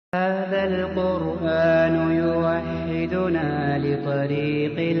هذا القرآن يوحدنا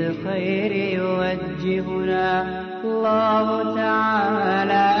لطريق الخير يوجهنا الله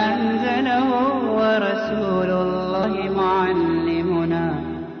تعالى أنزله ورسول الله معلمنا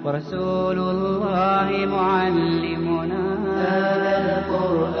هذا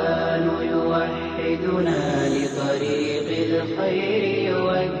القرآن يوحدنا لطريق الخير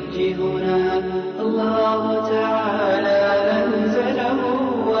يوجهنا الله تعالى أنزله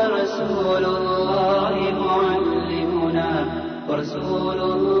ورسول الله معلمنا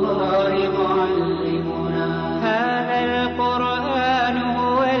هذا القرآن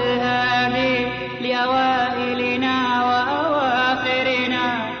هو الهادي لأوائلنا وأواخرنا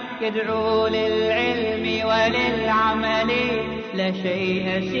يدعو للعلم وللعمل لا شيء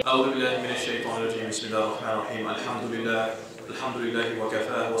سوى أعوذ بالله من الشيطان الرجيم بسم الله الرحمن الرحيم الحمد لله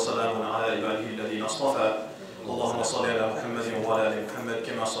وكفاه وسلام على عباده الذين اصطفى اللهم صل على محمد وعلى آل محمد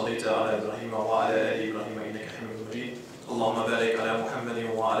كما صليت على إبراهيم وعلى آل إبراهيم إنك حميد مجيد اللهم بارك على محمد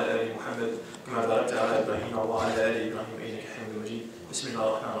وعلى آل محمد كما باركت على إبراهيم وعلى آل إبراهيم إنك حميد مجيد بسم الله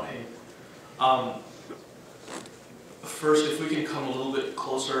الرحمن الرحيم. First, if we can come a little bit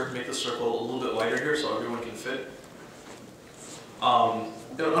closer, make the circle a little bit wider here so everyone can fit.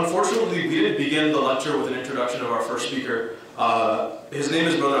 Unfortunately, we didn't begin the lecture with an introduction of our first speaker. His name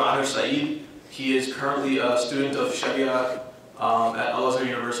is Brother Amir Saeed. He is currently a student of Sharia at Al-Azhar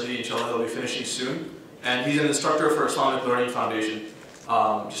University. Inshallah, he'll be finishing soon. And he's an instructor for Islamic Learning Foundation.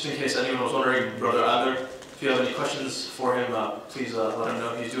 Just in case anyone was wondering, Brother Amir, if you have any questions for him, please let him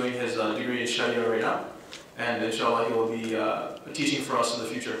know. He's doing his degree in Sharia right now. And inshallah, he will be teaching for us in the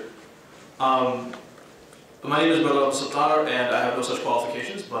future. My name is Brother Abdul Sattar, and I have no such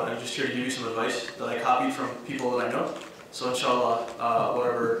qualifications, but I'm just here to give you some advice that I copied from people that I know. So inshallah,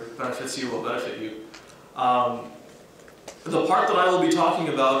 whatever benefits you will benefit you. The part that I will be talking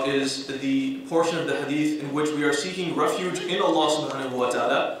about is the portion of the hadith in which we are seeking refuge in Allah subhanahu wa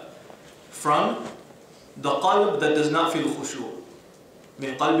ta'ala from the qalb that does not feel khushu'.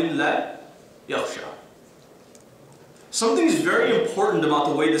 Min qalbin la yakhsha. Something is very important about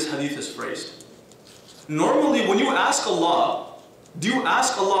the way this hadith is phrased. Normally, when you ask Allah, do you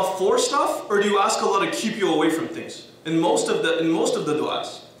ask Allah for stuff, or do you ask Allah to keep you away from things? In most of the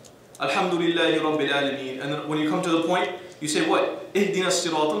du'as, Alhamdulillahi Rabbil Alameen, and then when you come to the point, you say what? Ihdina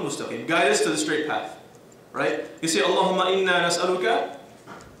as-siratal mustaqim. Guide us to the straight path, right? You say Allahumma inna nas'aluka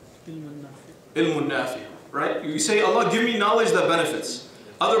ilmun nafi, right? You say Allah, give me knowledge that benefits.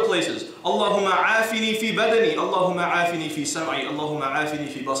 Other places, Allahumma afini fi badani, Allahumma afini fi sam'i, Allahumma afini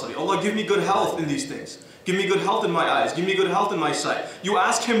fi basari. Allah, give me good health in these things. Give me good health in my eyes. Give me good health in my sight. You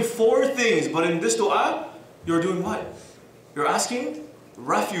ask Him for things, but in this dua, you're doing what? You're asking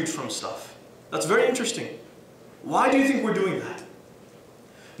refuge from stuff. That's very interesting. Why do you think we're doing that?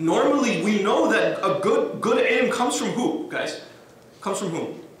 Normally, we know that a good aim comes from who, guys? Comes from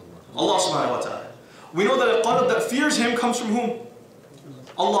whom? Allah subhanahu wa ta'ala. We know that a qalb that fears Him comes from whom?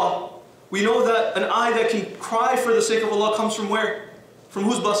 Allah. We know that an eye that can cry for the sake of Allah comes from where? From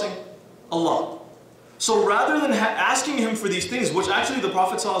whose blessing? Allah. So rather than asking Him for these things, which actually the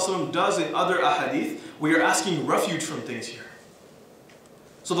Prophet ﷺ does in other ahadith, we are asking refuge from things here.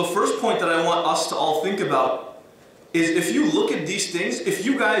 So the first point that I want us to all think about is, if you look at these things, if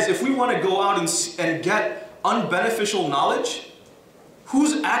we want to go out and get unbeneficial knowledge,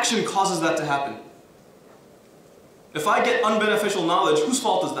 whose action causes that to happen? If I get unbeneficial knowledge, whose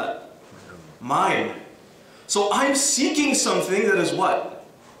fault is that? Mine. So I'm seeking something that is what?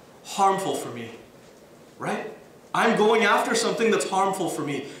 Harmful for me. Right? I'm going after something that's harmful for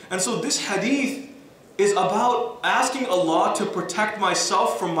me. And so this hadith is about asking Allah to protect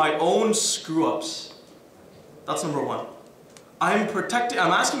myself from my own screw-ups. That's number one. I'm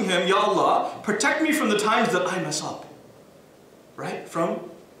asking Him, Ya Allah, protect me from the times that I mess up. Right? From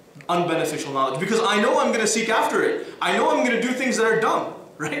unbeneficial knowledge. Because I know I'm going to seek after it. I know I'm going to do things that are dumb.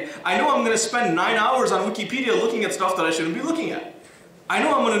 Right? I know I'm going to spend 9 hours on Wikipedia looking at stuff that I shouldn't be looking at. I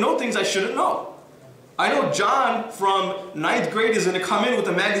know I'm going to know things I shouldn't know. I know John from 9th grade is going to come in with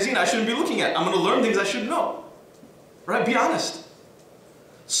a magazine I shouldn't be looking at. I'm going to learn things I shouldn't know. Right? Be honest.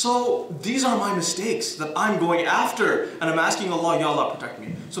 So these are my mistakes that I'm going after, and I'm asking Allah, Ya Allah, protect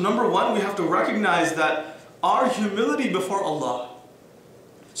me. So number one, we have to recognize that our humility before Allah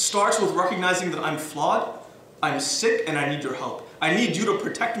starts with recognizing that I'm flawed, I'm sick, and I need your help. I need you to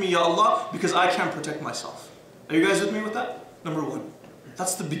protect me, Ya Allah, because I can't protect myself. Are you guys with me with that? Number one.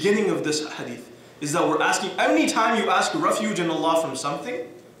 That's the beginning of this hadith. Is that we're asking, any time you ask refuge in Allah from something,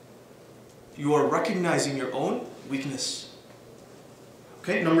 you are recognizing your own weakness.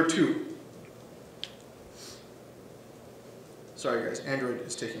 Okay, number two. Sorry guys, Android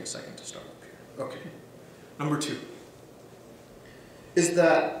is taking a second to start up here. Okay. Number 2 is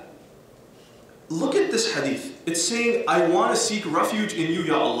that, look at this hadith. It's saying, I want to seek refuge in you,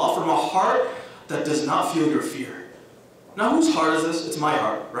 Ya Allah, from a heart that does not feel your fear. Now whose heart is this? It's my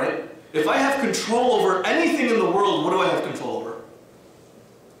heart, right? If I have control over anything in the world, what do I have control over?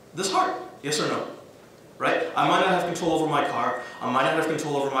 This heart, yes or no? Right? I might not have control over my car, I might not have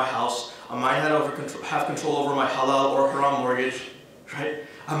control over my house, I might not have control over my halal or haram mortgage, right?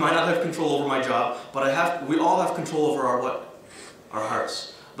 I might not have control over my job, but we all have control over our what? Our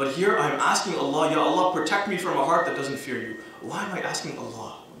hearts. But here I'm asking Allah, Ya Allah, protect me from a heart that doesn't fear you. Why am I asking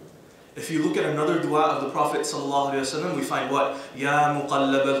Allah? If you look at another dua of the Prophet ﷺ, we find what? Ya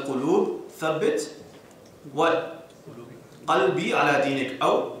muqallab al-qulub, thabbit, what? Qalbi ala dinik,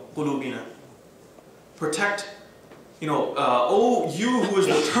 aw qulubina. Protect, oh you who is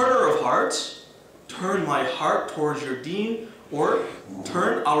the turner of hearts, turn my heart towards your deen, or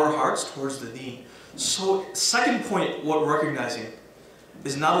turn our hearts towards the deen. So second point, what we're recognizing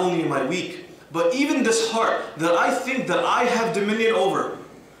is not only am I weak, but even this heart that I think that I have dominion over,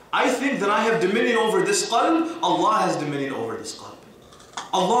 I think that I have dominion over this qalb, Allah has dominion over this qalb.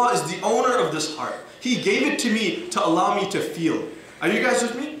 Allah is the owner of this heart. He gave it to me to allow me to feel. Are you guys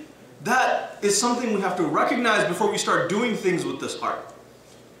with me? That is something we have to recognize before we start doing things with this heart.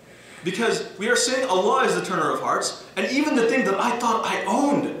 Because we are saying Allah is the turner of hearts, and even the thing that I thought I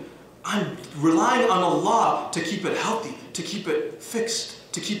owned, I'm relying on Allah to keep it healthy, to keep it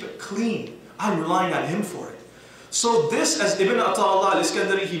fixed, to keep it clean. I'm relying on Him for it. So this, as Ibn Ata'Allah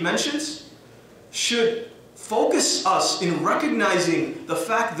al-Iskandari, he mentions, should focus us in recognizing the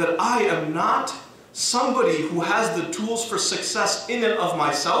fact that I am not somebody who has the tools for success in and of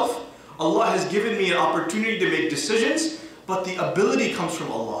myself. Allah has given me an opportunity to make decisions, but the ability comes from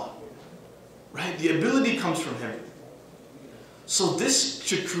Allah. Right? The ability comes from Him. So this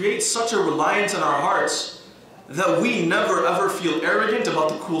should create such a reliance in our hearts that we never ever feel arrogant about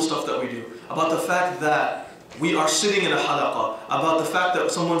the cool stuff that we do, about the fact that we are sitting in a halaqah, about the fact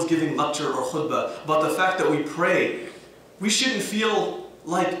that someone's giving lecture or khutbah, about the fact that we pray. We shouldn't feel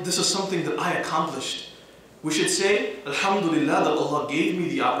like this is something that I accomplished. We should say, Alhamdulillah, that Allah gave me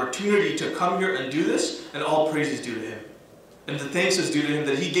the opportunity to come here and do this, and all praise is due to Him. And the thanks is due to Him,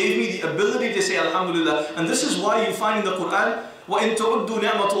 that He gave me the ability to say Alhamdulillah. And this is why you find in the Quran, وَإِن تُعُدُّوا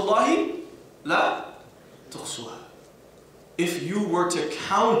نِعْمَةُ اللَّهِ لَا تُحْصُوهَا. If you were to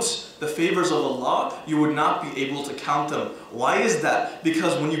count the favors of Allah, you would not be able to count them. Why is that?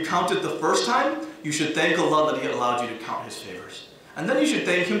 Because when you count it the first time, you should thank Allah that He allowed you to count His favors. And then you should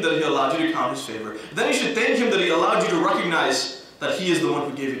thank Him that He allowed you to count His favor. Then you should thank Him that He allowed you to recognize that He is the one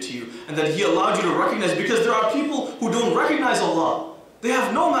who gave it to you. And that He allowed you to recognize, because there are people who don't recognize Allah. They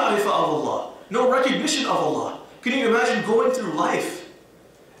have no ma'rifah of Allah, no recognition of Allah. Can you imagine going through life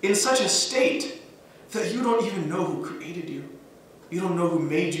in such a state that you don't even know who created you? You don't know who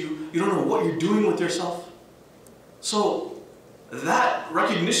made you. You don't know what you're doing with yourself. So that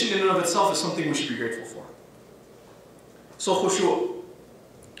recognition in and of itself is something we should be grateful for. So khushu'.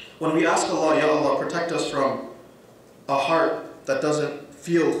 When we ask Allah, Ya Allah, protect us from a heart that doesn't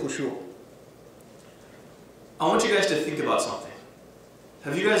feel khushu'. I want you guys to think about something.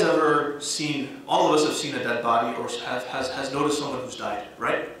 Have you guys ever seen, all of us have seen a dead body or has noticed someone who's died,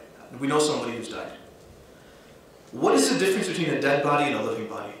 right? We know somebody who's died. What is the difference between a dead body and a living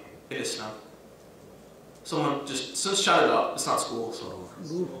body in Islam? Someone just shout it out. It's not school, so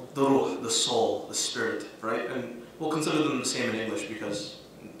the ruh, the soul, the spirit, right? And we'll consider them the same in English because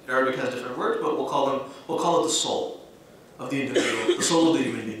Arabic has different words, but we'll call it the soul of the individual, the soul of the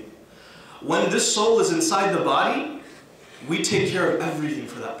human being. When this soul is inside the body, we take care of everything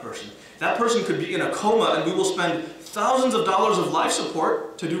for that person. That person could be in a coma and we will spend thousands of dollars of life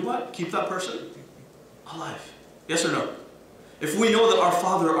support to do what? Keep that person alive. Yes or no? If we know that our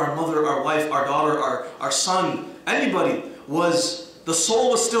father, our mother, our wife, our daughter, our son, anybody the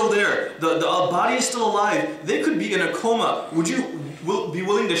soul was still there, the body is still alive, they could be in a coma. Would you be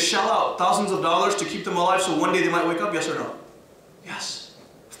willing to shell out thousands of dollars to keep them alive so one day they might wake up? Yes or no? Yes.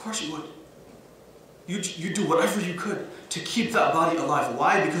 Of course you would. You do whatever you could to keep that body alive.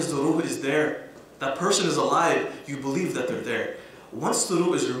 Why? Because the ruh is there. That person is alive. You believe that they're there. Once the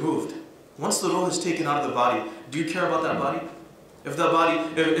ruh is removed, once the ruh is taken out of the body, do you care about that body?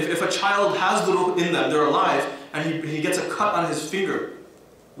 If a child has the ruh in them, they're alive, and he gets a cut on his finger,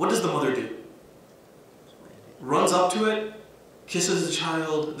 what does the mother do? Runs up to it, kisses the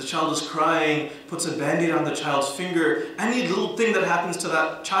child is crying, puts a band-aid on the child's finger. Any little thing that happens to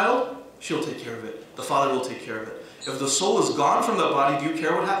that child, she'll take care of it. The father will take care of it. If the soul is gone from that body, do you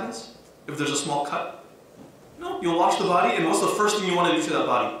care what happens? If there's a small cut? No, you'll wash the body, and what's the first thing you want to do to that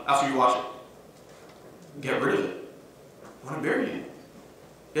body after you wash it? Get rid of it. You want to bury it.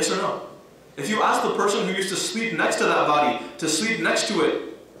 Yes or no? If you ask the person who used to sleep next to that body to sleep next to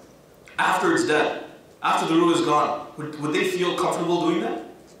it after it's dead, after the ruh is gone, would they feel comfortable doing that?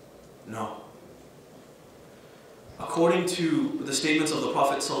 No. According to the statements of the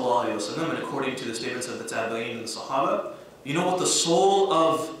Prophet ﷺ and according to the statements of the Tabi'een and the Sahaba, you know what the soul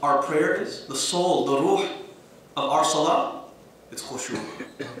of our prayer is? The soul, the ruh of our salah? It's khushu'.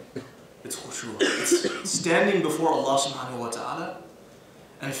 It's khushu'. It's standing before Allah subhanahu wa ta'ala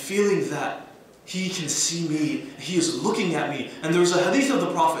and feeling that He can see me, He is looking at me. And there's a hadith of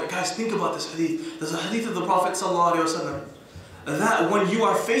the Prophet, guys, think about this hadith. There's a hadith of the Prophet ﷺ that when you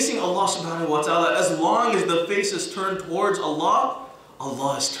are facing Allah subhanahu wa ta'ala, as long as the face is turned towards Allah,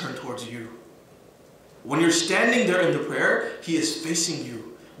 Allah is turned towards you. When you're standing there in the prayer, He is facing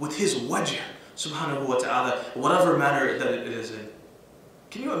you with His wajh subhanahu wa ta'ala, whatever manner that it is in.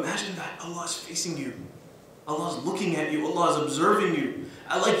 Can you imagine that? Allah is facing you. Allah is looking at you. Allah is observing you.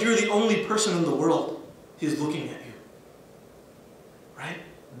 Like you're the only person in the world. He is looking at you. Right?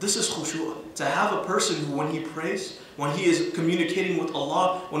 This is khushu'. To have a person who, when he prays, when he is communicating with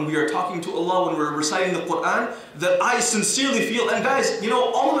Allah, when we are talking to Allah, when we're reciting the Quran, that I sincerely feel, and guys, you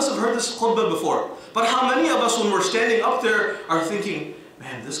know, all of us have heard this khutbah before, but how many of us, when we're standing up there, are thinking,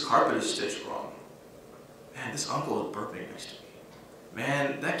 man, this carpet is stitched wrong. Man, this uncle is burping next to me.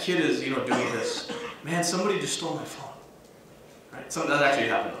 Man, that kid is, you know, doing this. Man, somebody just stole my phone. Right? So that actually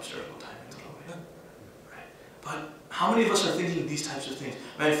happened upstairs one time. Right? But how many of us are thinking these types of things?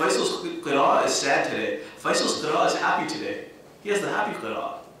 Man, Faisal's qira'ah is sad today. Faisal's qira'ah is happy today. He has the happy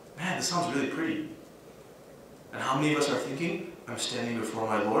qira'ah. Man, this sounds really pretty. And how many of us are thinking, I'm standing before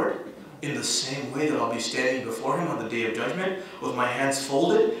my Lord in the same way that I'll be standing before Him on the Day of Judgment with my hands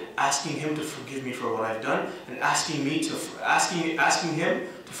folded, asking Him to forgive me for what I've done, and asking Him to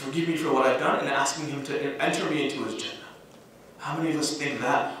forgive me for what I've done, and asking Him to enter me into His Jannah. How many of us think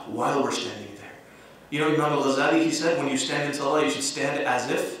that while we're standing there? You know, Imam al-Ghazali, he said, when you stand in Salah, you should stand as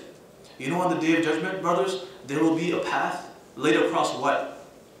if. You know, on the Day of Judgment, brothers, there will be a path laid across what?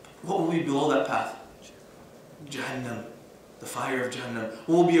 What will be below that path? Jahannam. The fire of Jahannam.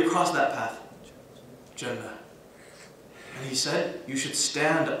 What will be across that path? Jannah. And he said, you should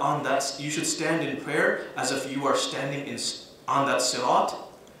stand on that. You should stand in prayer as if you are standing on that sirat.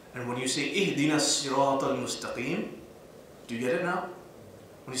 And when you say, Ihdina sirat al-mustaqim, do you get it now?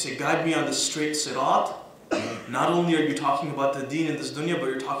 When you say, guide me on the straight sirat, not only are you talking about the deen in this dunya, but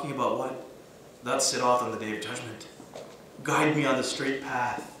you're talking about what? That sirat on the Day of Judgment. Guide me on the straight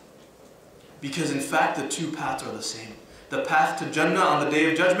path. Because in fact, the two paths are the same. The path to Jannah on the Day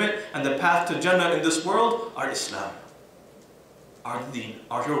of Judgment and the path to Jannah in this world are Islam, are the deen,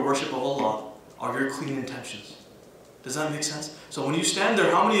 are your worship of Allah, are your clean intentions. Does that make sense? So when you stand there,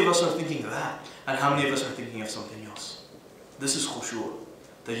 how many of us are thinking that? And how many of us are thinking of something else? This is khushu'.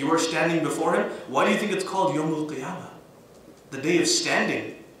 That you are standing before Him. Why do you think it's called Yawmul Qiyamah? The day of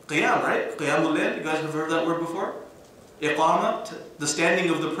standing. Qiyyam, right? Qiyamul Layl. You guys have heard that word before? Iqamah, the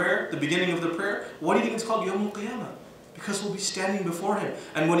standing of the prayer, the beginning of the prayer. Why do you think it's called Yawmul Qiyamah? Because we'll be standing before Him.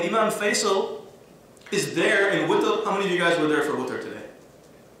 And when Imam Faisal is there in Witr, how many of you guys were there for Witr today?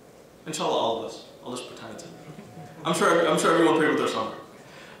 Inshallah, all of us. I'll just pretend it's I'm sure everyone prayed Witr somewhere.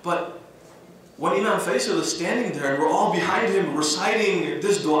 But when Imam Faisal is standing there and we're all behind him reciting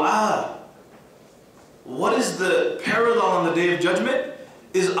this dua, what is the parallel on the Day of Judgment?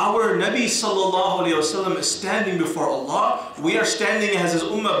 Is our Nabi sallallahu alayhi wasallam is standing before Allah. We are standing as His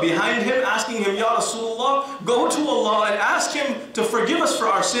ummah behind Him, asking Him, Ya Rasulullah, go to Allah and ask Him to forgive us for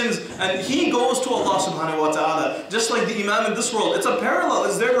our sins. And He goes to Allah subhanahu wa ta'ala, just like the Imam in this world. It's a parallel.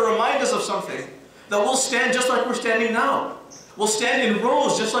 It's there to remind us of something. That we'll stand just like we're standing now. We'll stand in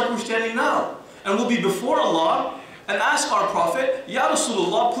rows just like we're standing now. And we'll be before Allah and ask our Prophet, Ya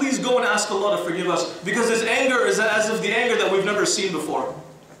Rasulullah, please go and ask Allah to forgive us. Because His anger is as if the anger that we've never seen before.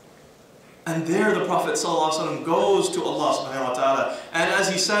 And there the Prophet ﷺ goes to Allah subhanahu wa ta'ala. And as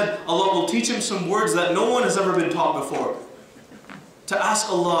he said, Allah will teach him some words that no one has ever been taught before. To ask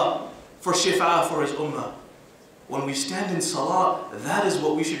Allah for shifa for His ummah. When we stand in salah, that is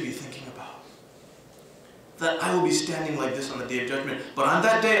what we should be thinking about. That I will be standing like this on the Day of Judgment. But on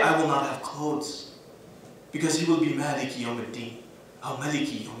that day, I will not have clothes. Because He will be Maliki Yawmiddin. Or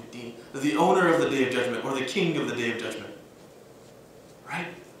Maliki Yawmiddin. The owner of the Day of Judgment. Or the king of the Day of Judgment. Right?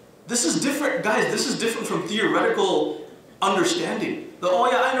 This is different, guys. This is different from theoretical understanding. Oh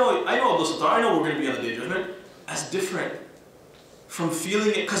yeah, I know Abdul Sattar, I know we're going to be on the Day of Judgment. That's different from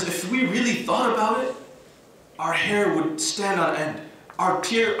feeling it. Because if we really thought about it, our hair would stand on end.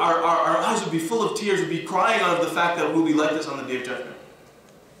 our eyes would be full of tears, we'd be crying out of the fact that we'll be like this on the Day of Judgment.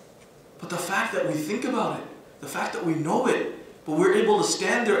 But the fact that we think about it, the fact that we know it, but we're able to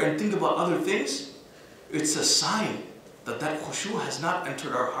stand there and think about other things, it's a sign that that khushu has not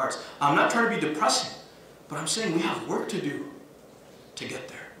entered our hearts. I'm not trying to be depressing, but I'm saying we have work to do to get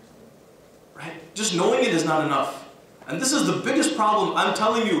there. Right? Just knowing it is not enough. And this is the biggest problem, I'm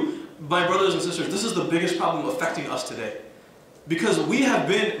telling you, my brothers and sisters, this is the biggest problem affecting us today. Because we have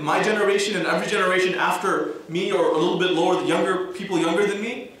been, my generation and every generation after me or a little bit lower, the younger people younger than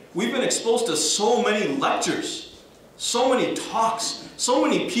me, we've been exposed to so many lectures, so many talks, so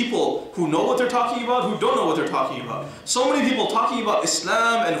many people who know what they're talking about, who don't know what they're talking about. So many people talking about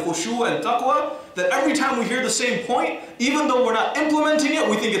Islam and khushu and taqwa, that every time we hear the same point, even though we're not implementing it,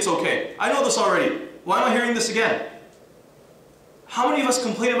 we think it's okay. I know this already. Why am I hearing this again? How many of us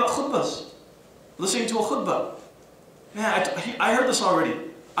complain about khutbahs? Listening to a khutbah. Man, I heard this already.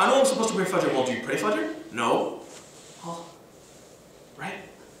 I know I'm supposed to pray Fajr. Well, do you pray Fajr? No. Oh. Right?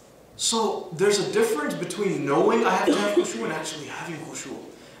 So there's a difference between knowing I have to have khushu and actually having khushu.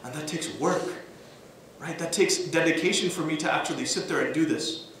 And that takes work. Right? That takes dedication for me to actually sit there and do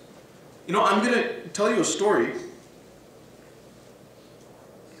this. You know, I'm going to tell you a story.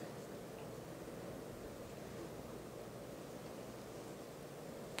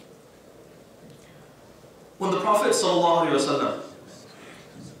 When the Prophet ﷺ,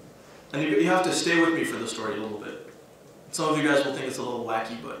 and you have to stay with me for the story a little bit. Some of you guys will think it's a little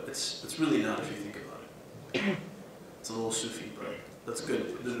wacky, but it's really not if you think about it. It's a little Sufi, but that's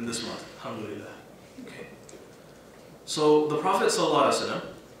good in this month. Alhamdulillah. Okay. So the Prophet ﷺ,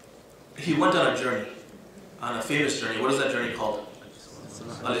 he went on a journey, on a famous journey. What is that journey called?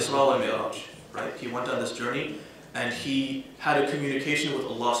 Al-Isra wal-Mi'raj. Right? He went on this journey, and he had a communication with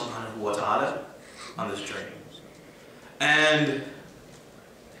Allah subhanahu wa ta'ala on this journey. And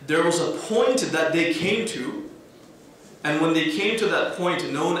there was a point that they came to, and when they came to that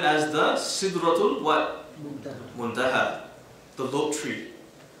point known as the Sidratul what? Muntaha, the lote tree,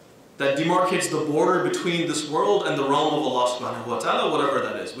 that demarcates the border between this world and the realm of Allah subhanahu wa ta'ala, whatever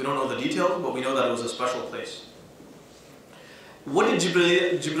that is. We don't know the details, but we know that it was a special place. What did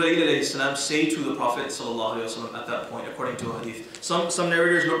Jibreel alayhi salam say to the Prophet sallallahu alayhi wa sallam at that point, according to a hadith? Some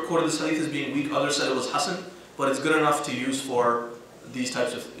narrators quoted this hadith as being weak, others said it was Hasan, but it's good enough to use for these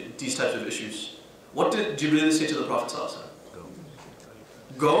types of issues. What did Jibreel say to the Prophet sallallahu alayhi wa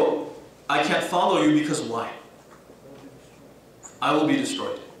sallam? Go, I can't follow you because why? I will be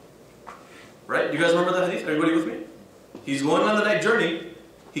destroyed. Right? You guys remember that hadith? Everybody with me? He's going on the night journey,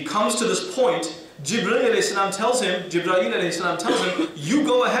 he comes to this point, Jibreel alayhi salam tells him, you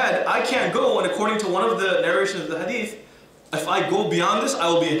go ahead, I can't go, and according to one of the narrations of the hadith, if I go beyond this, I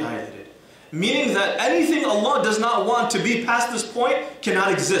will be annihilated. Meaning that anything Allah does not want to be past this point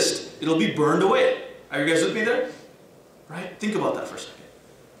cannot exist. It'll be burned away. Are you guys with me there? Right? Think about that for a second.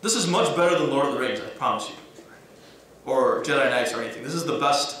 This is much better than Lord of the Rings, I promise you. Or Jedi Knights or anything. This is the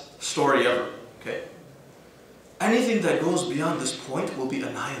best story ever. Okay? Anything that goes beyond this point will be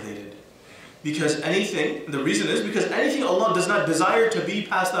annihilated. Because the reason is because anything Allah does not desire to be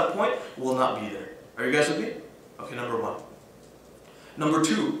past that point will not be there. Are you guys with me? Okay, number one. Number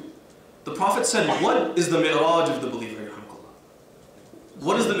two, the Prophet said, what is the mi'raj of the believer?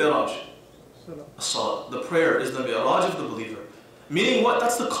 What is the mi'raj? As-salah. The prayer is the mi'raj of the believer. Meaning what?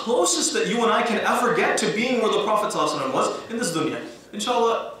 That's the closest that you and I can ever get to being where the Prophet ﷺ was in this dunya.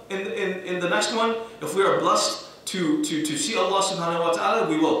 Inshallah, in the next one, if we are blessed to see Allah subhanahu wa ta'ala,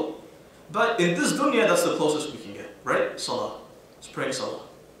 we will. But in this dunya, that's the closest we can get, right? Salah. It's praying salah.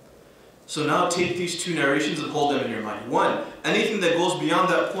 So now take these two narrations and hold them in your mind. One, anything that goes beyond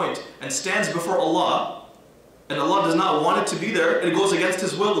that point and stands before Allah, and Allah does not want it to be there, and it goes against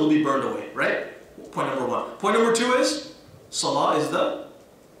His will, it'll be burned away, right? Point number one. Point number two is, salah is the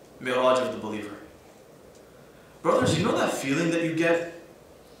mi'raj of the believer. Brothers, you know that feeling that you get?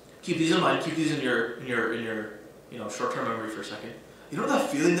 Keep these in mind, keep these in your short-term memory for a second. You know that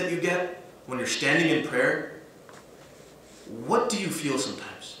feeling that you get when you're standing in prayer? What do you feel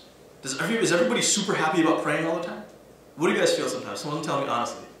sometimes? Is everybody super happy about praying all the time? What do you guys feel sometimes? Someone tell me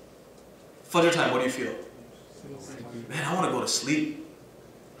honestly. Fajr time, what do you feel? Man, I want to go to sleep.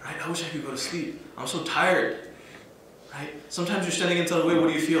 Right? I wish I could go to sleep. I'm so tired. Right? Sometimes you're standing inside the way, what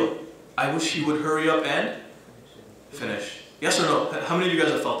do you feel? I wish he would hurry up and finish. Yes or no? How many of you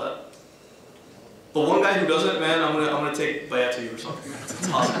guys have felt that? The one guy who doesn't, man, I'm gonna take bayat to you or something. It's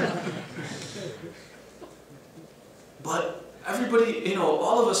awesome. But everybody,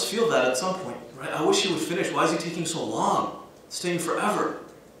 all of us feel that at some point, right? I wish he would finish. Why is he taking so long? It's taking forever,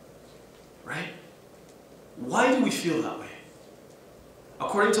 right? Why do we feel that way?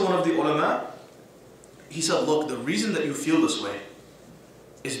 According to one of the ulama, he said, look, the reason that you feel this way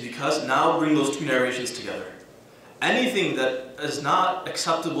is because, now bring those two narrations together. Anything that is not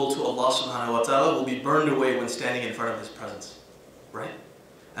acceptable to Allah subhanahu wa ta'ala will be burned away when standing in front of His presence. Right?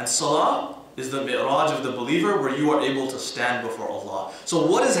 And salah is the mi'raj of the believer, where you are able to stand before Allah. So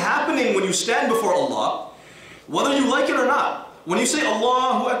what is happening when you stand before Allah, whether you like it or not? When you say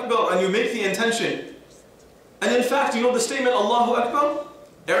Allahu Akbar and you make the intention, and in fact, you know the statement Allahu Akbar?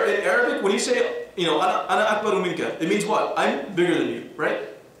 In Arabic, when you say, Ana akbaru minka, it means what? I'm bigger than you, right?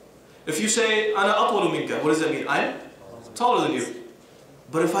 If you say Ana atwalu minka, what does that mean? I'm taller than you.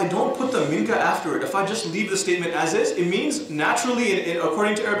 But if I don't put the minka after it, if I just leave the statement as is, it means naturally,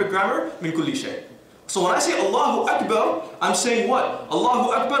 according to Arabic grammar, min kulli shay. So when I say Allahu Akbar, I'm saying what?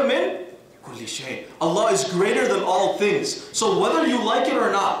 Allahu Akbar min kulli shay. Allah is greater than all things. So whether you like it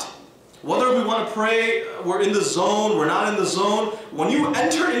or not, whether we want to pray, we're in the zone, we're not in the zone, when you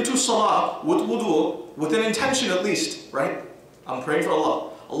enter into salah with wudu, with an intention at least, right? I'm praying for Allah.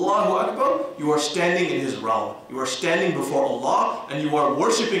 Allahu Akbar, you are standing in His realm. You are standing before Allah and you are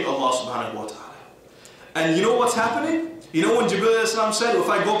worshipping Allah subhanahu wa ta'ala. And you know what's happening? You know when Jibreel said, if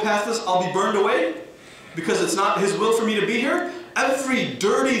I go past this, I'll be burned away? Because it's not His will for me to be here? Every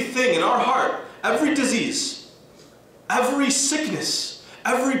dirty thing in our heart, every disease, every sickness,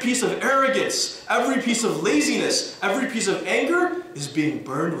 every piece of arrogance, every piece of laziness, every piece of anger is being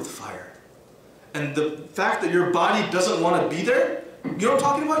burned with fire. And the fact that your body doesn't want to be there, you know what I'm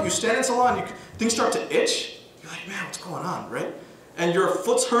talking about? You stand in salah and things start to itch. You're like, man, what's going on, right? And your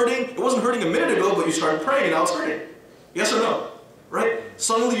foot's hurting. It wasn't hurting a minute ago, but you started praying and now it's hurting. Yes or no? Right?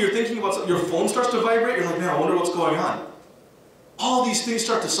 Suddenly you're thinking about something, your phone starts to vibrate. You're like, man, I wonder what's going on. All these things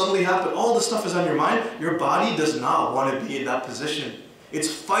start to suddenly happen. All this stuff is on your mind. Your body does not want to be in that position.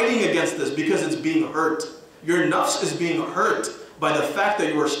 It's fighting against this because it's being hurt. Your nafs is being hurt by the fact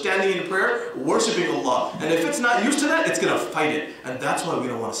that you are standing in prayer, worshipping Allah. And if it's not used to that, it's going to fight it. And that's why we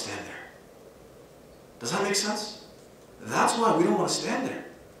don't want to stand there. Does that make sense? That's why we don't want to stand there.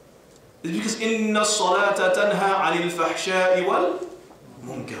 It's because إِنَّ الصَّلَاةَ تَنْهَى عَنِ الْفَحْشَاءِ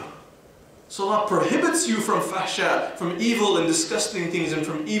وَالْمُنْكَرِ. Salah prohibits you from fahsha, from evil and disgusting things and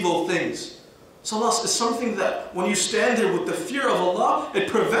from evil things. Salah is something that when you stand there with the fear of Allah, it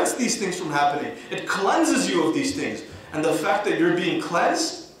prevents these things from happening. It cleanses you of these things. And the fact that you're being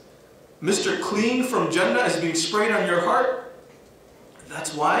cleansed, Mr. Clean from Jannah is being sprayed on your heart,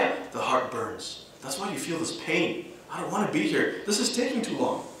 that's why the heart burns. That's why you feel this pain. I don't want to be here. This is taking too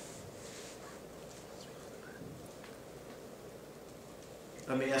long.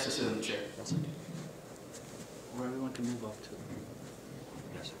 Let me ask to sit in the chair. Where do we want to move up to?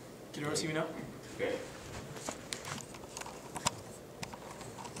 Yes, sir. Can you see me now? Okay.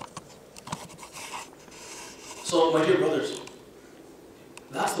 So, my dear brothers,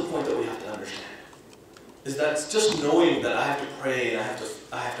 that's the point that we have to understand. Is that just knowing that I have to pray and I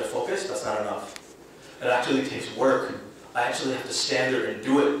have to focus, that's not enough. It actually takes work. I actually have to stand there and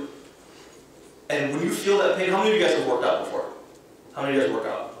do it. And when you feel that pain, how many of you guys have worked out before? How many of you guys work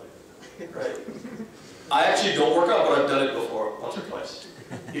out? Right. I actually don't work out, but I've done it before, once or twice.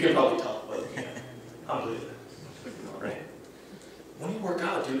 You can probably tell, but yeah, I'm believing it. Right? When you work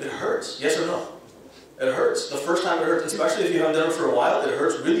out, dude, it hurts. Yes or no? It hurts. The first time it hurts, especially if you haven't done it for a while, it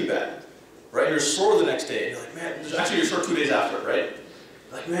hurts really bad. Right? And you're sore the next day. And you're like, man, actually you're sore 2 days after, right?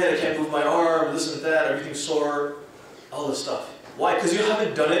 You're like, man, I can't move my arm, this and that, everything's sore, all this stuff. Why? Because you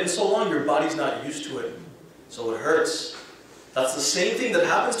haven't done it in so long, your body's not used to it. So it hurts. That's the same thing that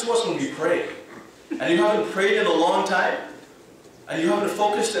happens to us when we pray. And you haven't prayed in a long time, and you haven't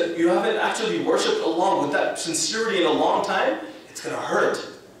focused, and you haven't actually worshipped Allah with that sincerity in a long time, it's going to hurt.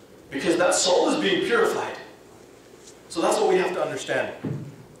 Because that soul is being purified. So that's what we have to understand.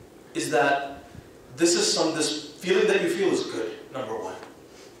 Is that this feeling that you feel is good, number one.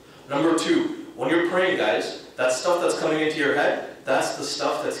 Number two, when you're praying, guys, that stuff that's coming into your head, that's the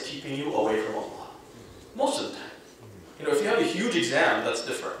stuff that's keeping you away from Allah. Most of the time. You know, if you have a huge exam, that's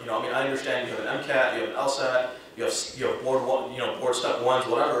different. You know, I mean, I understand you have an MCAT, you have an LSAT, you have board step ones,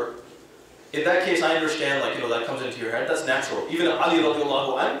 whatever. In that case, I understand, like, you know, that comes into your head. That's natural. Even Ali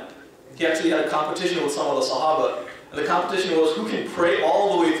radiallahu anh, he actually had a competition with some of the Sahaba. And the competition was who can pray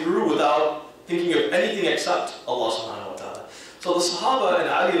all the way through without thinking of anything except Allah subhanahu wa ta'ala. So the Sahaba and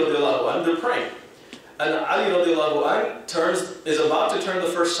Ali radiallahu anh, they're praying. And Ali radiallahu anh is about to turn the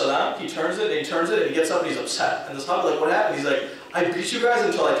first salam. He turns it and he turns it and he gets up and he's upset. And the Sahaba like, what happened? He's like, I beat you guys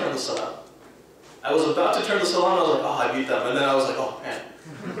until I turned the salam. I was about to turn the salam and I was like, oh, I beat them. And then I was like, oh man,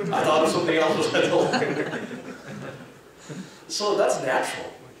 I thought of something else was at the line. So that's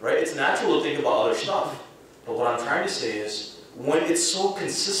natural, right? It's natural to think about other stuff. But what I'm trying to say is, when it's so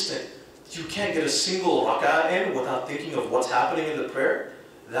consistent, you can't get a single rak'ah in without thinking of what's happening in the prayer,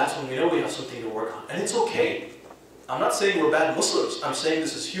 that's when we know we have something to work on. And it's okay. I'm not saying we're bad Muslims. I'm saying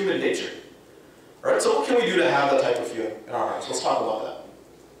this is human nature. Alright, so what can we do to have that type of feeling in our hearts? Let's talk about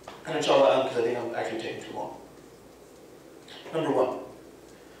that. And inshallah, because I think I'm actually taking too long. Number one,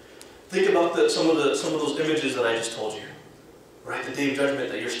 think about some of those images that I just told you. Right, the day of judgment,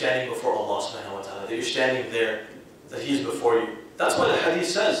 that you're standing before Allah subhanahu wa ta'ala, that you're standing there, that He is before you. That's why the hadith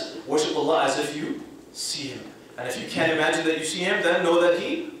says, worship Allah as if you see Him. And if you can't imagine that you see Him, then know that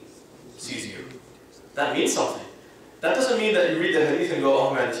He sees you. That means something. That doesn't mean that you read the hadith and go,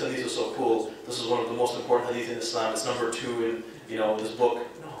 oh man, this hadith is so cool. This is one of the most important hadith in Islam. It's number 2 in this book.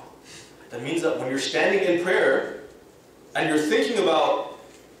 No. That means that when you're standing in prayer and you're thinking about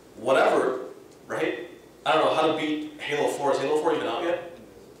whatever, right? I don't know how to beat Halo 4. Is Halo 4 even out yet?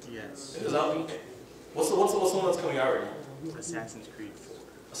 Yes. It is out? Okay. What's the one that's coming out right now? Assassin's Creed 4.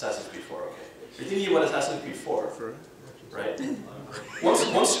 Assassin's Creed 4, okay. You're thinking about Assassin's Creed 4, right?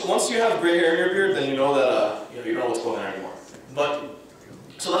 Once you have gray hair in your beard, then you know that you don't know what's going on anymore. But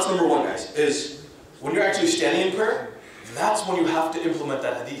so that's number one, guys. Is when you're actually standing in prayer, that's when you have to implement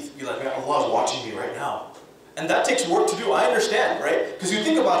that hadith. Be like, man, Allah is watching me right now, and that takes work to do. I understand, right? Because you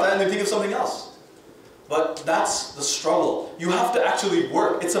think about that and then think of something else. But that's the struggle. You have to actually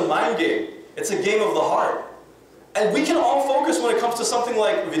work. It's a mind game. It's a game of the heart. And we can all focus when it comes to something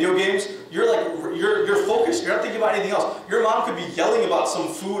like video games. You're focused. You're not thinking about anything else. Your mom could be yelling about some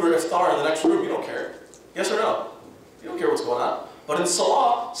food or iftar in the next room. You don't care. Yes or no? You don't care what's going on. But in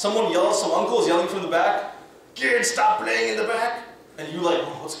salah, someone yells, some uncle is yelling from the back, "Kid, stop playing in the back." And you're like,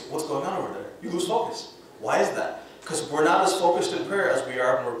 oh, what's going on over there? You lose focus. Why is that? Because we're not as focused in prayer as we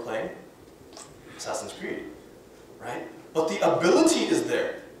are when we're playing Assassin's Creed, right? But the ability is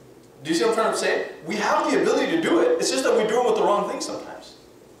there. Do you see what I'm trying to say? We have the ability to do it. It's just that we do it with the wrong things sometimes.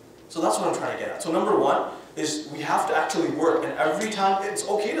 So that's what I'm trying to get at. So number one is we have to actually work. And every time, it's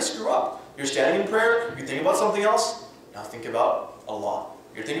okay to screw up. You're standing in prayer, you think about something else, now think about Allah.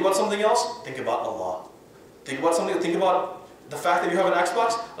 You're thinking about something else, think about Allah. Think about the fact that you have an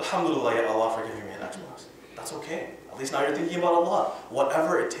Xbox. Alhamdulillah, ya Allah for giving me an Xbox. That's okay. At least now you're thinking about Allah.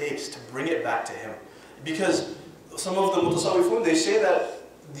 Whatever it takes to bring it back to Him. Because some of the mutasawwifun, they say that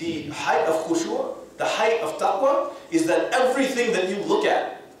the height of khushu', the height of taqwa, is that everything that you look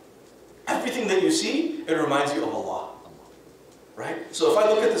at, everything that you see, it reminds you of Allah. Right? So if I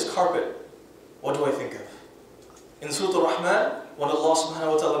look at this carpet, what do I think of? In Surah Al-Rahman, when Allah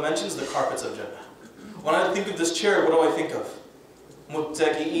subhanahu wa ta'ala mentions the carpets of Jannah. When I think of this chair, what do I think of?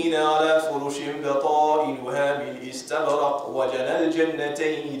 متكئين على فرش بطائنها من استبرق وجنى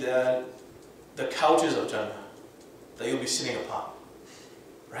الجنتين دان. The couches of Jannah that you'll be sitting upon.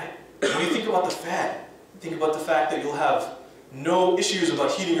 Right? When you think about the fan, think about the fact that you'll have no issues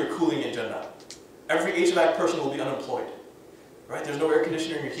about heating or cooling in Jannah. Every HVAC person will be unemployed. Right? There's no air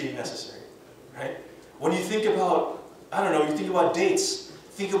conditioning or heating necessary. Right? When you think about, I don't know, you think about dates.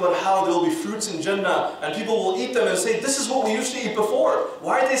 Think about how there will be fruits in Jannah and people will eat them and say, this is what we used to eat before.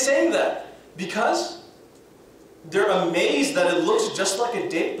 Why are they saying that? Because they're amazed that it looks just like a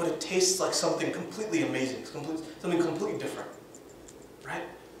date, but it tastes like something completely amazing, something completely different. Right?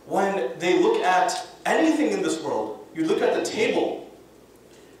 When they look at anything in this world, you look at the table,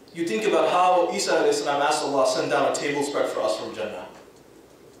 you think about how Isa asked Allah send down a table spread for us from Jannah.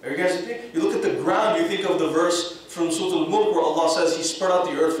 Are you guys with me? You look at the ground, you think of the verse from Surah Al-Mulk where Allah says He spread out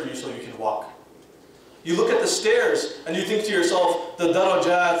the earth for you so you can walk. You look at the stairs and you think to yourself, the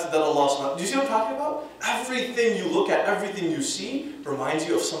darajat that Allah subhanahu. Do you see what I'm talking about? Everything you look at, everything you see reminds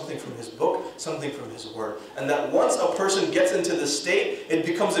you of something from His book, something from His word. And that once a person gets into this state, it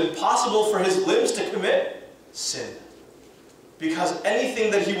becomes impossible for his limbs to commit sin. Because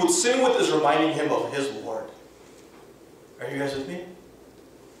anything that he would sin with is reminding him of his Lord. Are you guys with me?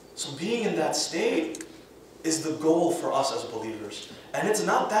 So being in that state is the goal for us as believers. And it's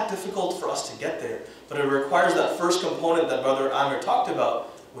not that difficult for us to get there, but it requires that first component that Brother Amir talked about,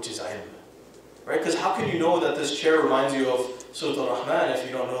 which is ilm. Right? Because how can you know that this chair reminds you of Surah Al-Rahman if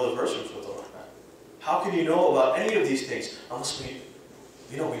you don't know the verse from Surah Al-Rahman? How can you know about any of these things unless we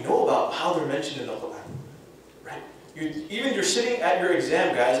know about how they're mentioned in the Quran? Right? You're sitting at your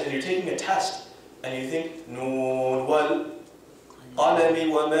exam, guys, and you're taking a test, and you think, Noon wal qalami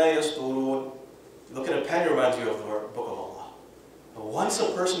wa ma yasturun. Look at a pen, it reminds you of the book of Allah. But once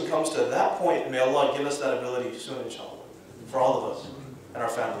a person comes to that point, may Allah give us that ability soon, inshallah, for all of us and our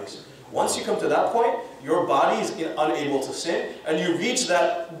families. Once you come to that point, your body is unable to sin, and you reach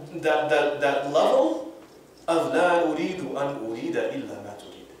that level of la uridu an urida illa ma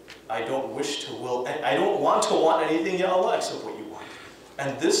turid. I don't wish to will, and I don't want to want anything, Ya Allah, except what you want.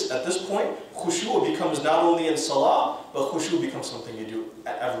 And this, at this point, khushu' becomes not only in salah, but khushu' becomes something you do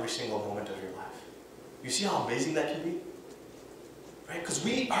at every single moment of your life. You see how amazing that can be? Right? Because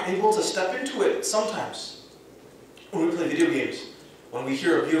we are able to step into it sometimes. When we play video games, when we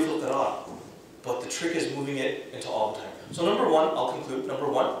hear a beautiful qira'ah, but the trick is moving it into all the time. So number one, I'll conclude, number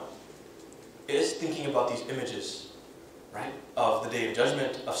one is thinking about these images, right? Of the Day of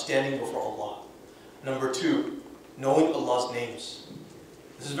Judgment, of standing before Allah. Number two, knowing Allah's names.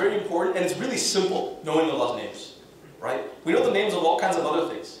 This is very important, and it's really simple, knowing Allah's names, right? We know the names of all kinds of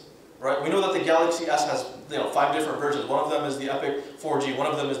other things, right? We know that the Galaxy S has 5 different versions. One of them is the Epic 4G, one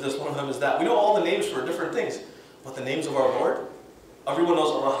of them is this, one of them is that. We know all the names for different things, but the names of our Lord, everyone knows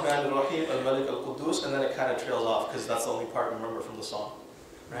Ar-Rahman, Ar-Rahim, Al-Malik, Al-Quddus, and then it kind of trails off because that's the only part we remember from the song,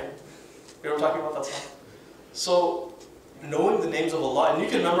 right? You ever talking about that song? So, knowing the names of Allah, and you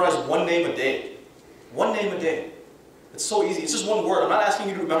can memorize one name a day. One name a day. It's so easy. It's just one word. I'm not asking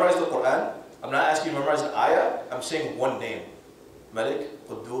you to memorize the Quran. I'm not asking you to memorize an ayah. I'm saying one name. Malik,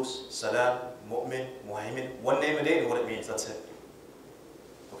 Quddus, Salam, Mu'min, Muhaymin. One name a day and what it means. That's it.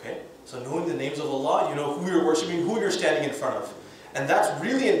 Okay? So knowing the names of Allah, you know who you're worshiping, who you're standing in front of. And that's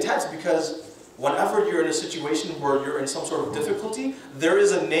really intense because whenever you're in a situation where you're in some sort of difficulty, there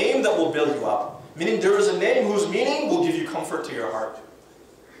is a name that will build you up. Meaning there is a name whose meaning will give you comfort to your heart.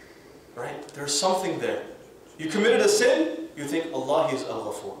 Right? There's something there. You committed a sin, you think Allah, He is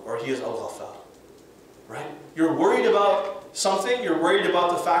Al-Ghafur, or He is Al-Ghaffar. Right? You're worried about something, you're worried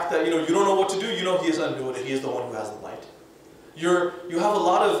about the fact that you don't know what to do, you know He is An-Nur, He is the one who has the light. You have a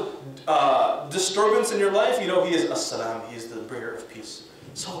lot of disturbance in your life, you know He is As-Salam, He is the bringer of peace.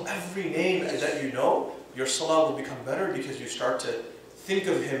 So every name that you know, your salah will become better because you start to think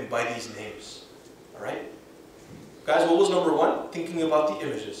of Him by these names. Alright? Guys, what was number one? Thinking about the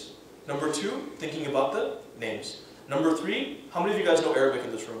images. Number two, thinking about the names. Number three, how many of you guys know Arabic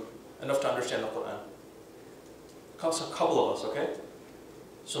in this room? Enough to understand the Quran? A couple of us, okay?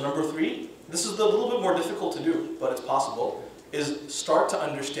 So number three, this is a little bit more difficult to do, but it's possible, is start to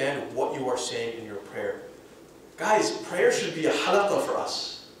understand what you are saying in your prayer. Guys, prayer should be a halaqah for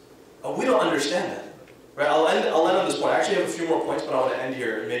us. We don't understand that. Right? I'll end on this point. I actually have a few more points, but I want to end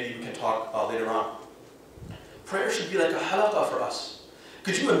here, and maybe we can talk later on. Prayer should be like a halaqah for us.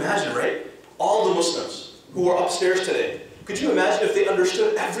 Could you imagine, right? All the Muslims who are upstairs today, could you imagine if they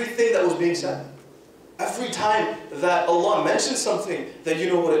understood everything that was being said? Every time that Allah mentions something, then you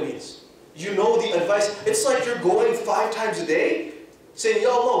know what it means. You know the advice. It's like you're going 5 times a day, saying, Ya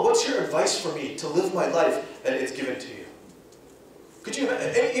Allah, what's your advice for me to live my life? And it's given to you. Could you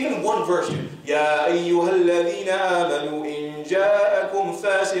imagine? Even one verse, Ya ayyuhalladhina amanu in ja'akum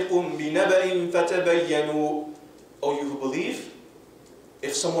fasiqun binaba'in fatabayyanu. Oh, you who believe,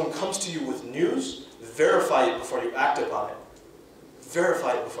 if someone comes to you with news, verify it before you act upon it.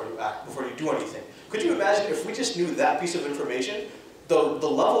 Verify it before you act, before you do anything. Could you imagine if we just knew that piece of information, the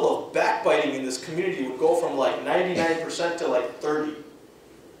level of backbiting in this community would go from like 99% to like 30.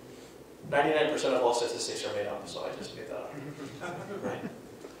 99% of all statistics are made up, so I just made that up. Right?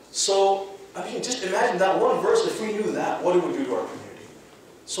 So, I mean, just imagine that one verse, if we knew that, what it would do to our community.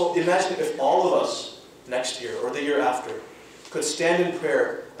 So imagine if all of us, next year or the year after, could stand in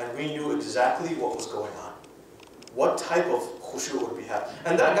prayer and we knew exactly what was going on. What type of khushu' would we have?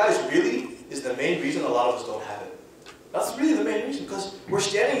 And that, guys, really is the main reason a lot of us don't have it. That's really the main reason, because we're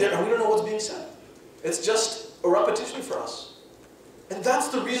standing there and we don't know what's being said. It's just a repetition for us. And that's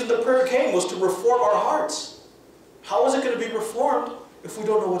the reason the prayer came, was to reform our hearts. How is it going to be reformed if we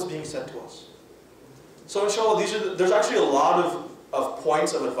don't know what's being said to us? So inshallah, there's actually a lot of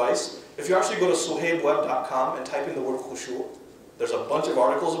points of advice. If you actually go to suhaibweb.com and type in the word khushu', there's a bunch of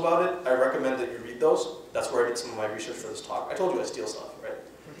articles about it. I recommend that you read those. That's where I did some of my research for this talk. I told you I steal stuff, right?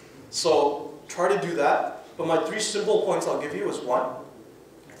 So try to do that. But my 3 simple points I'll give you is 1,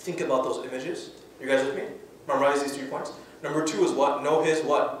 think about those images. You guys with me? Memorize these 3 points. Number 2 is what? Know His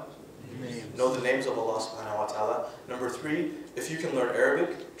what? Names. Know the names of Allah subhanahu wa ta'ala. Number 3, if you can learn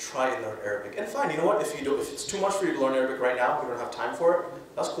Arabic, try and learn Arabic. And fine, you know what? If it's too much for you to learn Arabic right now, we don't have time for it,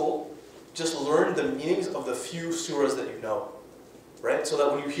 that's cool. Just learn the meanings of the few surahs that you know. Right? So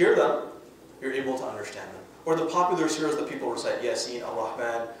that when you hear them, you're able to understand them. Or the popular surahs that people recite, Yasin,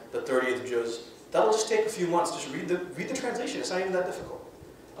 Ar-Rahman, the 30th juz. That'll just take a few months. Just read the translation. It's not even that difficult.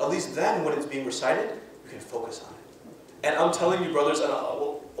 At least then, when it's being recited, you can focus on it. And I'm telling you, brothers, and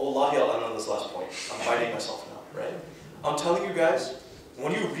Wallahi, I'll end on this last point. I'm fighting myself now, right? I'm telling you guys,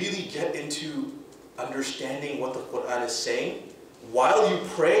 when you really get into understanding what the Quran is saying, while you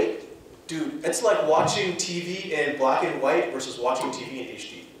pray, dude, it's like watching TV in black and white versus watching TV in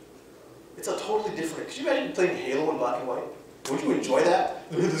HD. It's a totally different. Could you imagine playing Halo in black and white? Would you enjoy that?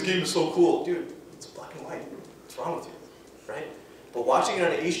 This game is so cool. Dude, it's black and white. What's wrong with you? Right? But watching it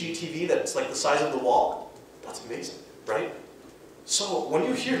on an HD TV that's like the size of the wall, that's amazing, right? So when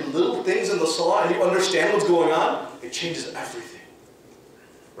you hear little things in the salah and you understand what's going on, it changes everything,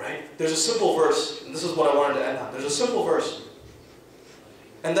 right? There's a simple verse, and this is what I wanted to end on. There's a simple verse.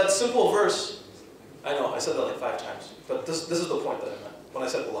 And that simple verse, I know, I said that like 5 times, but this is the point that I meant when I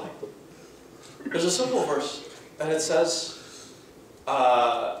said the line. There's a simple verse, and it says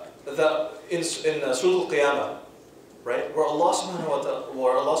that in Surah Al-Qiyamah, right, where Allah subhanahu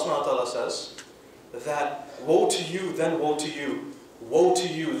wa ta'ala says that woe to you, then woe to you, woe to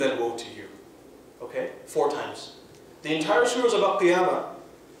you, then woe to you. Okay? 4 times. The entire surah is about Qiyamah,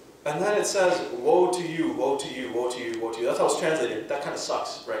 and then it says woe to you, woe to you, woe to you, woe to you. That's how it's translated. That kind of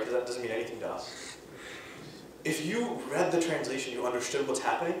sucks, right? Because that doesn't mean anything to us. If you read the translation, you understood what's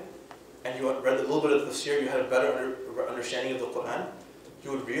happening, and you read a little bit of the tafsir, you had a better understanding of the Quran, you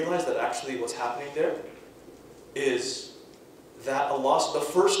would realize that actually what's happening there is that Allah, the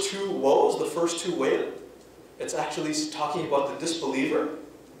first 2 woes, the first 2 wail, it's actually talking about the disbeliever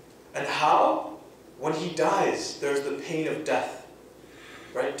and how when he dies, there's the pain of death,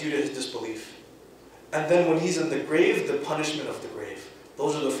 right, due to his disbelief. And then when he's in the grave, the punishment of the grave.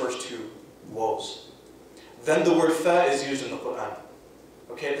 Those are the first 2 woes. Then the word fa is used in the Quran.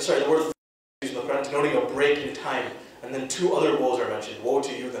 Okay, sorry, the word fa is used in the Quran, denoting a break in time. And then 2 other woes are mentioned. Woe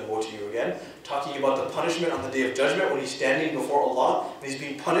to you, then woe to you again. Talking about the punishment on the Day of Judgment when he's standing before Allah and he's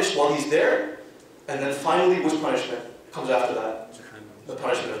being punished while he's there. And then finally, which punishment comes after that? The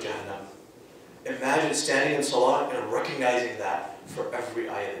punishment of Jahannam. Imagine standing in Salah and recognizing that for every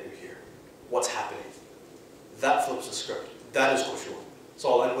ayah that you hear. What's happening? That flips the script. That is khushu'. So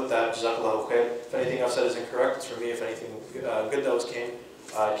I'll end with that. Jazakallahu khair. If anything I've said is incorrect, it's from me. If anything good that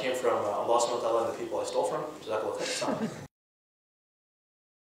came from Allah subhanahu wa ta'ala and the people I stole from. Jazakallahu khair.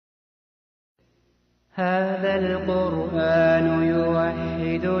 هذا القرآن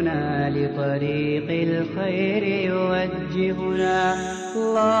يوحدنا لطريق الخير يوجهنا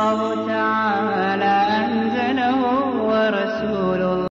الله تعالى